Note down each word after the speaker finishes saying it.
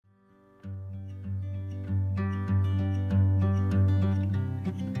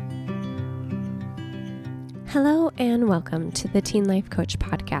Hello and welcome to the Teen Life Coach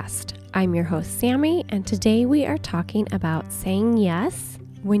Podcast. I'm your host, Sammy, and today we are talking about saying yes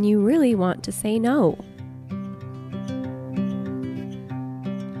when you really want to say no.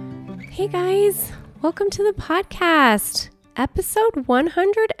 Hey guys, welcome to the podcast, episode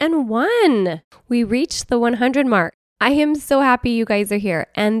 101. We reached the 100 mark. I am so happy you guys are here,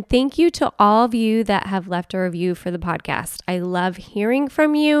 and thank you to all of you that have left a review for the podcast. I love hearing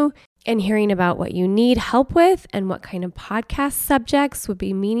from you and hearing about what you need help with and what kind of podcast subjects would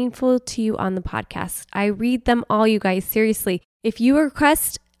be meaningful to you on the podcast. I read them all, you guys, seriously. If you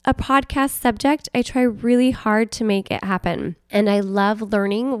request a podcast subject, I try really hard to make it happen. And I love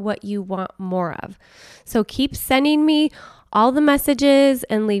learning what you want more of. So keep sending me all the messages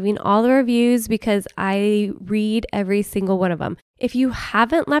and leaving all the reviews because I read every single one of them. If you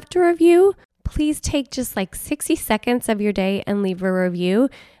haven't left a review, please take just like 60 seconds of your day and leave a review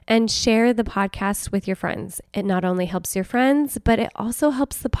and share the podcast with your friends. It not only helps your friends, but it also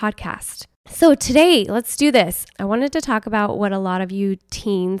helps the podcast. So today, let's do this. I wanted to talk about what a lot of you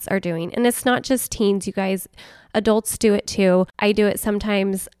teens are doing. And it's not just teens, you guys, adults do it too. I do it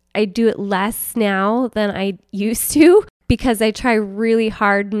sometimes. I do it less now than I used to because I try really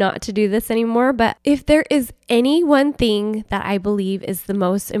hard not to do this anymore. But if there is any one thing that I believe is the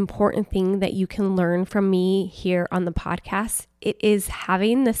most important thing that you can learn from me here on the podcast, it is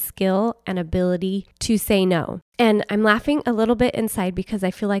having the skill and ability to say no. And I'm laughing a little bit inside because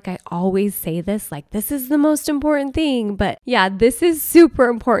I feel like I always say this, like this is the most important thing. But yeah, this is super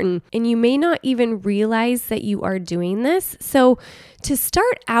important. And you may not even realize that you are doing this. So to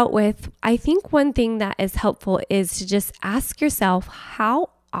start out with, I think one thing that is helpful is to just ask yourself,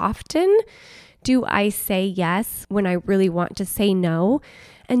 how often do I say yes when I really want to say no?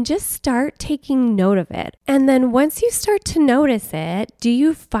 And just start taking note of it. And then once you start to notice it, do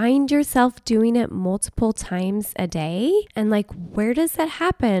you find yourself doing it multiple times a day? And like, where does that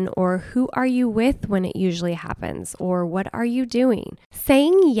happen? Or who are you with when it usually happens? Or what are you doing?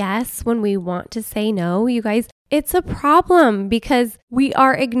 Saying yes when we want to say no, you guys, it's a problem because we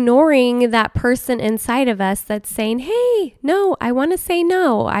are ignoring that person inside of us that's saying, hey, no, I want to say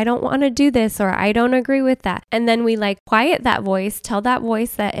no. I don't want to do this or I don't agree with that. And then we like quiet that voice, tell that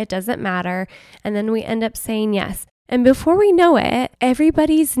voice that it doesn't matter. And then we end up saying yes. And before we know it,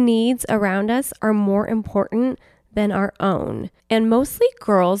 everybody's needs around us are more important than our own. And mostly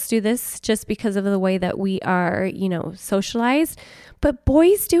girls do this just because of the way that we are, socialized, but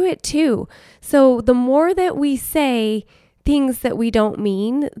boys do it too. So the more that we say things that we don't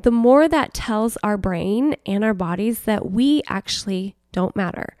mean, the more that tells our brain and our bodies that we actually don't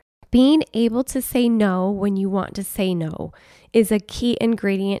matter. Being able to say no when you want to say no is a key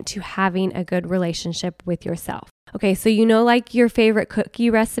ingredient to having a good relationship with yourself. Okay, so like your favorite cookie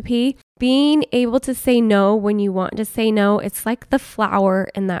recipe, being able to say no when you want to say no, it's like the flour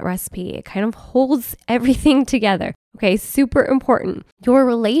in that recipe. It kind of holds everything together. Okay, super important. Your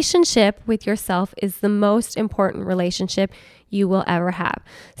relationship with yourself is the most important relationship you will ever have.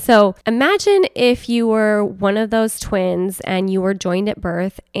 So imagine if you were one of those twins and you were joined at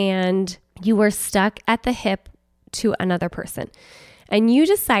birth and you were stuck at the hip to another person and you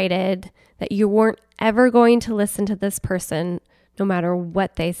decided that you weren't ever going to listen to this person no matter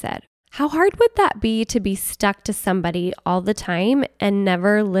what they said. How hard would that be to be stuck to somebody all the time and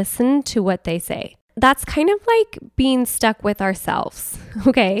never listen to what they say? That's kind of like being stuck with ourselves,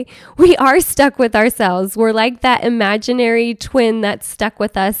 okay? We are stuck with ourselves. We're like that imaginary twin that's stuck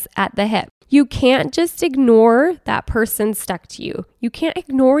with us at the hip. You can't just ignore that person stuck to you. You can't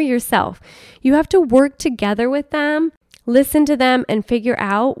ignore yourself. You have to work together with them, listen to them, and figure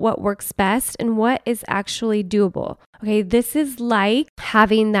out what works best and what is actually doable. Okay, this is like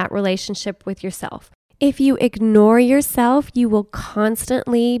having that relationship with yourself. If you ignore yourself, you will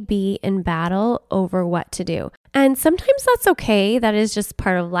constantly be in battle over what to do. And sometimes that's okay. That is just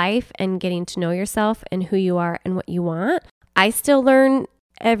part of life and getting to know yourself and who you are and what you want. I still learn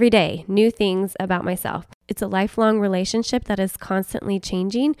every day new things about myself. It's a lifelong relationship that is constantly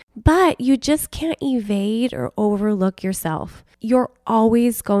changing, but you just can't evade or overlook yourself. You're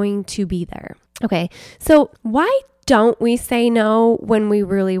always going to be there. Okay, so why don't we say no when we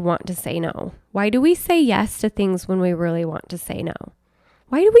really want to say no? Why do we say yes to things when we really want to say no?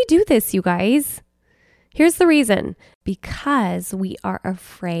 Why do we do this, you guys? Here's the reason. Because we are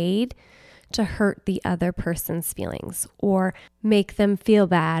afraid to hurt the other person's feelings or make them feel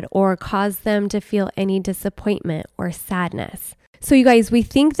bad or cause them to feel any disappointment or sadness. So you guys, we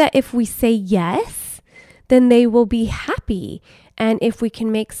think that if we say yes, then they will be happy. And if we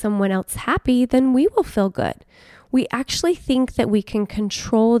can make someone else happy, then we will feel good. We actually think that we can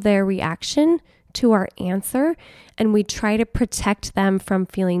control their reaction to our answer and we try to protect them from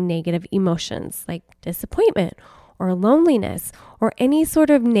feeling negative emotions like disappointment or loneliness or any sort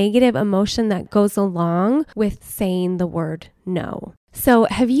of negative emotion that goes along with saying the word no. So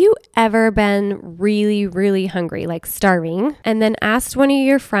have you ever been really, really hungry, like starving, and then asked one of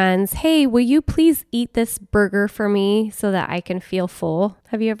your friends, hey, will you please eat this burger for me so that I can feel full?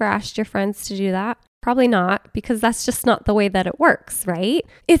 Have you ever asked your friends to do that? Probably not, because that's just not the way that it works, right?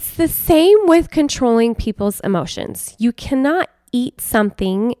 It's the same with controlling people's emotions. You cannot eat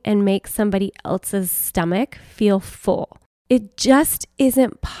something and make somebody else's stomach feel full. It just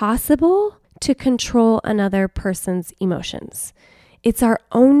isn't possible to control another person's emotions. It's our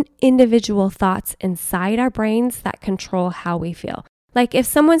own individual thoughts inside our brains that control how we feel. Like if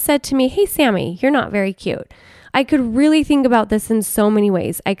someone said to me, hey, Sammy, you're not very cute. I could really think about this in so many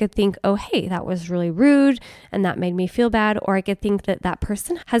ways. I could think, oh, hey, that was really rude and that made me feel bad. Or I could think that that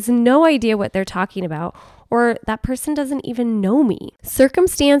person has no idea what they're talking about, or that person doesn't even know me.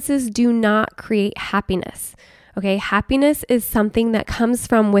 Circumstances do not create happiness. Okay, happiness is something that comes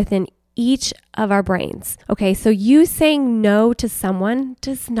from within each of our brains. Okay, so you saying no to someone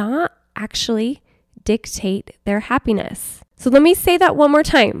does not actually dictate their happiness. So let me say that one more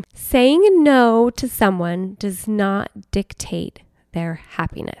time. Saying no to someone does not dictate their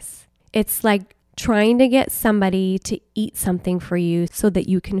happiness. It's like trying to get somebody to eat something for you so that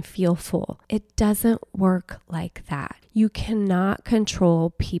you can feel full. It doesn't work like that. You cannot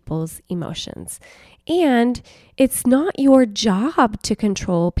control people's emotions. And it's not your job to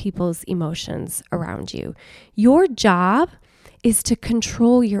control people's emotions around you. Your job is to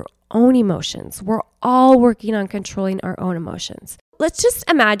control your own emotions. We're all working on controlling our own emotions. Let's just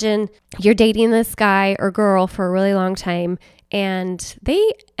imagine you're dating this guy or girl for a really long time and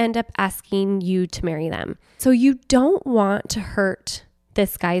they end up asking you to marry them. So you don't want to hurt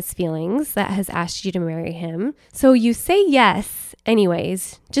this guy's feelings that has asked you to marry him. So you say yes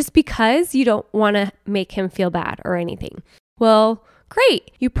anyways, just because you don't want to make him feel bad or anything. Well,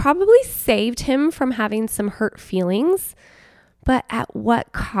 great. You probably saved him from having some hurt feelings, but at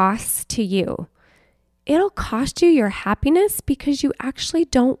what cost to you? It'll cost you your happiness because you actually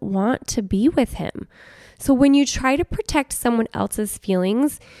don't want to be with him. So when you try to protect someone else's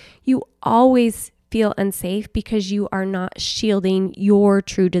feelings, you always feel unsafe because you are not shielding your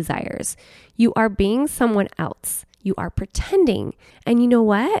true desires. You are being someone else. You are pretending. And you know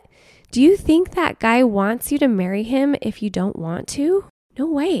what? Do you think that guy wants you to marry him if you don't want to? No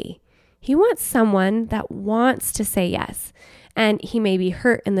way. He wants someone that wants to say yes. And he may be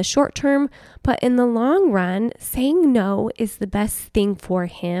hurt in the short term, but in the long run, saying no is the best thing for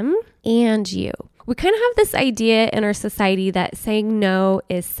him and you. We kind of have this idea in our society that saying no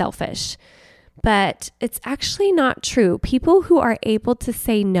is selfish, but it's actually not true. People who are able to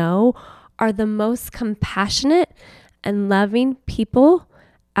say no are the most compassionate and loving people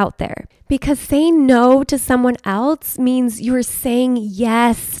out there, because saying no to someone else means you're saying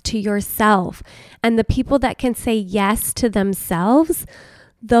yes to yourself. And the people that can say yes to themselves,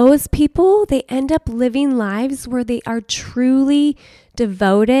 those people, they end up living lives where they are truly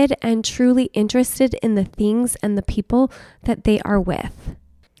devoted and truly interested in the things and the people that they are with.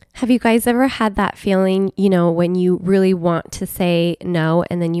 Have you guys ever had that feeling, when you really want to say no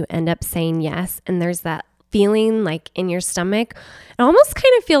and then you end up saying yes, and there's that feeling like in your stomach? It almost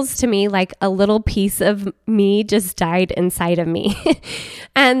kind of feels to me like a little piece of me just died inside of me.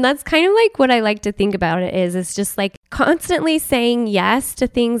 And that's kind of like what I like to think about it is. It's just like constantly saying yes to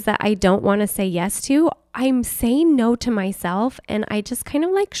things that I don't want to say yes to. I'm saying no to myself, and I just kind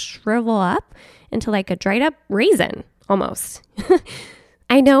of like shrivel up into like a dried up raisin almost.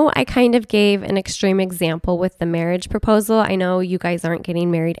 I know I kind of gave an extreme example with the marriage proposal. I know you guys aren't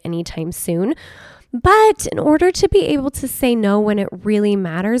getting married anytime soon. But in order to be able to say no when it really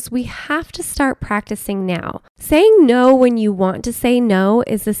matters, we have to start practicing now. Saying no when you want to say no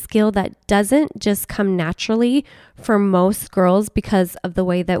is a skill that doesn't just come naturally for most girls because of the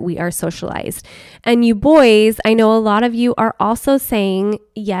way that we are socialized. And you boys, I know a lot of you are also saying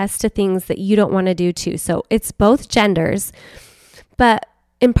yes to things that you don't want to do too. So it's both genders, but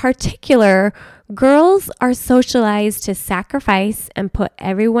in particular, girls are socialized to sacrifice and put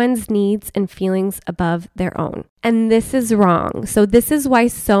everyone's needs and feelings above their own. And this is wrong. So this is why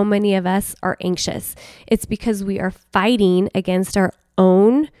so many of us are anxious. It's because we are fighting against our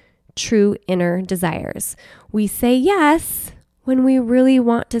own true inner desires. We say yes when we really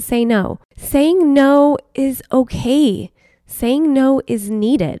want to say no. Saying no is okay. Saying no is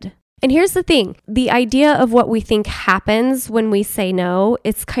needed. And here's the thing, the idea of what we think happens when we say no,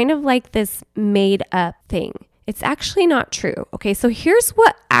 it's kind of like this made up thing. It's actually not true. Okay, so here's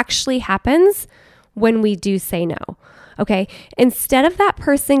what actually happens when we do say no. Okay. Instead of that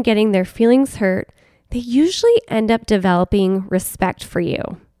person getting their feelings hurt, they usually end up developing respect for you.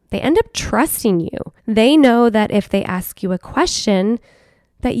 They end up trusting you. They know that if they ask you a question,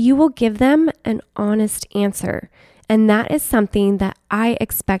 that you will give them an honest answer. And that is something that I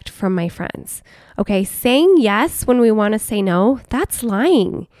expect from my friends. Okay, saying yes when we want to say no, that's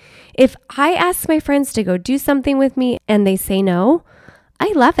lying. If I ask my friends to go do something with me and they say no,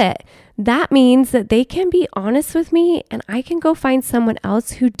 I love it. That means that they can be honest with me and I can go find someone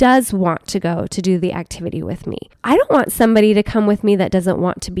else who does want to go to do the activity with me. I don't want somebody to come with me that doesn't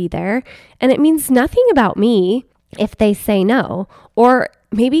want to be there. And it means nothing about me if they say no, or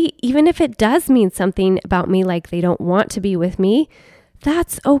maybe even if it does mean something about me, like they don't want to be with me,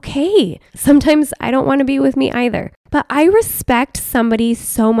 that's okay. Sometimes I don't want to be with me either. But I respect somebody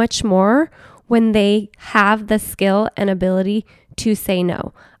so much more when they have the skill and ability to say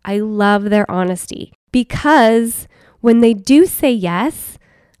no. I love their honesty because when they do say yes,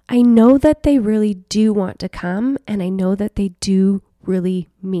 I know that they really do want to come and I know that they do really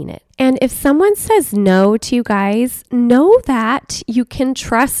mean it. And if someone says no to you guys, know that you can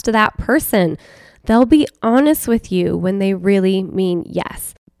trust that person. They'll be honest with you when they really mean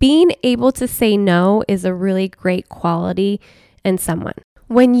yes. Being able to say no is a really great quality in someone.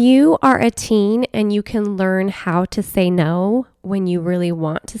 When you are a teen and you can learn how to say no when you really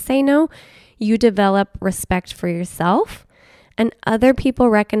want to say no, you develop respect for yourself and other people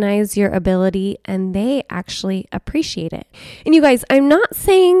recognize your ability and they actually appreciate it. And you guys, I'm not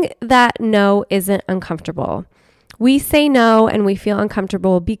saying that no isn't uncomfortable. We say no and we feel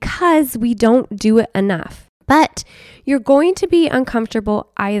uncomfortable because we don't do it enough. But you're going to be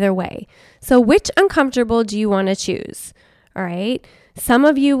uncomfortable either way. So which uncomfortable do you want to choose? All right. Some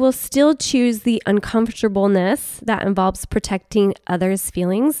of you will still choose the uncomfortableness that involves protecting others'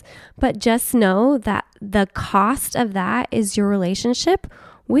 feelings, but just know that the cost of that is your relationship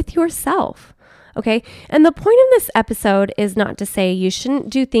with yourself. Okay. And the point of this episode is not to say you shouldn't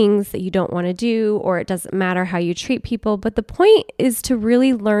do things that you don't want to do, or it doesn't matter how you treat people. But the point is to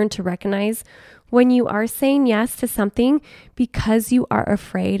really learn to recognize when you are saying yes to something because you are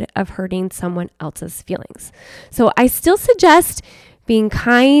afraid of hurting someone else's feelings. So I still suggest being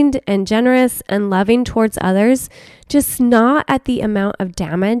kind and generous and loving towards others, just not at the amount of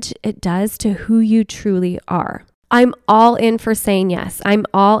damage it does to who you truly are. I'm all in for saying yes. I'm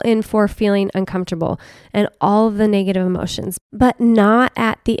all in for feeling uncomfortable and all of the negative emotions, but not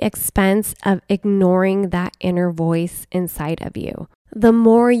at the expense of ignoring that inner voice inside of you. The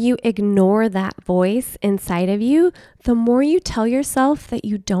more you ignore that voice inside of you, the more you tell yourself that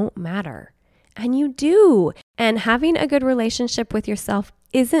you don't matter. And you do. And having a good relationship with yourself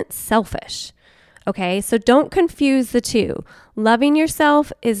isn't selfish. Okay, so don't confuse the two. Loving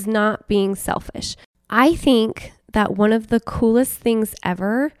yourself is not being selfish. I think that one of the coolest things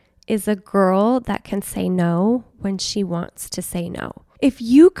ever is a girl that can say no when she wants to say no. If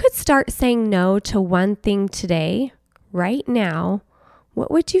you could start saying no to one thing today, right now,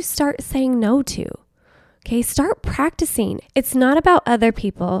 what would you start saying no to? Okay, start practicing. It's not about other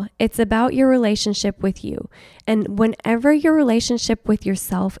people. It's about your relationship with you. And whenever your relationship with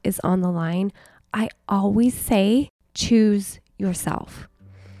yourself is on the line, I always say, choose yourself.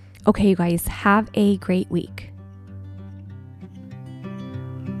 Okay, you guys, have a great week.